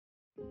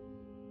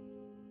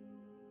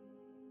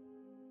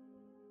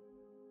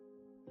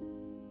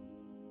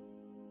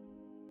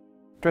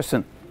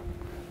Tristan,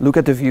 look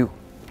at the view.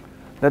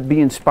 Let's be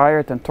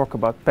inspired and talk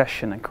about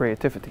passion and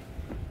creativity.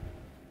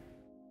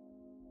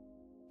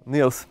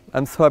 Niels,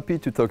 I'm so happy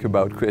to talk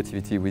about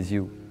creativity with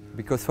you,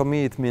 because for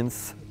me it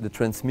means the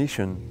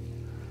transmission.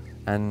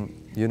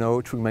 And you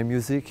know, through my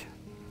music,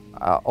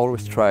 I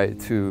always try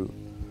to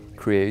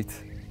create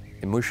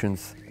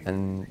emotions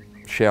and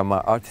share my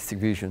artistic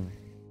vision.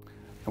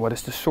 And what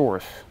is the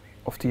source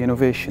of the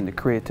innovation, the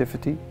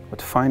creativity,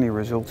 what finally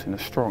results in a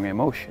strong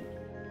emotion?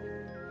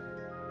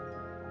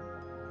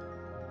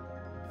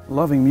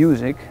 Loving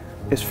music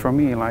is for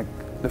me like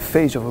the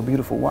face of a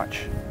beautiful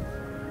watch,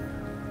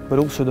 but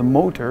also the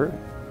motor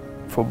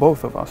for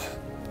both of us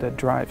that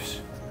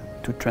drives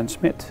to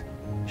transmit,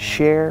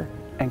 share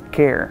and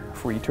care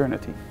for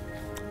eternity.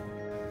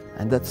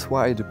 And that's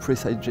why the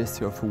precise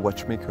gesture of a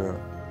watchmaker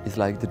is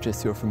like the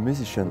gesture of a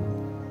musician,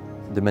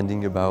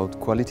 demanding about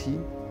quality,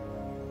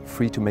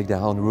 free to make their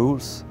own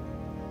rules,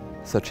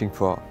 searching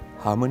for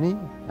harmony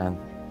and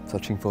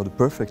searching for the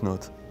perfect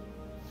note.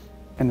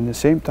 And at the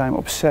same time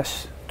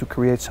obsessed to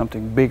create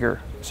something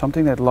bigger,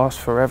 something that lasts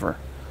forever,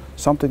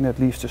 something that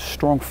leaves a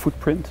strong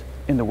footprint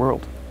in the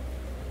world.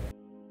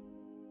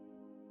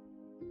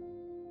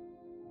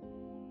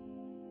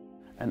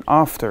 And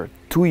after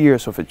 2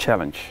 years of a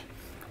challenge,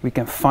 we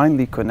can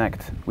finally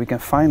connect, we can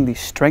finally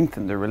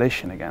strengthen the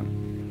relation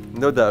again.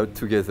 No doubt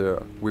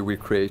together we will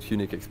create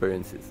unique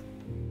experiences.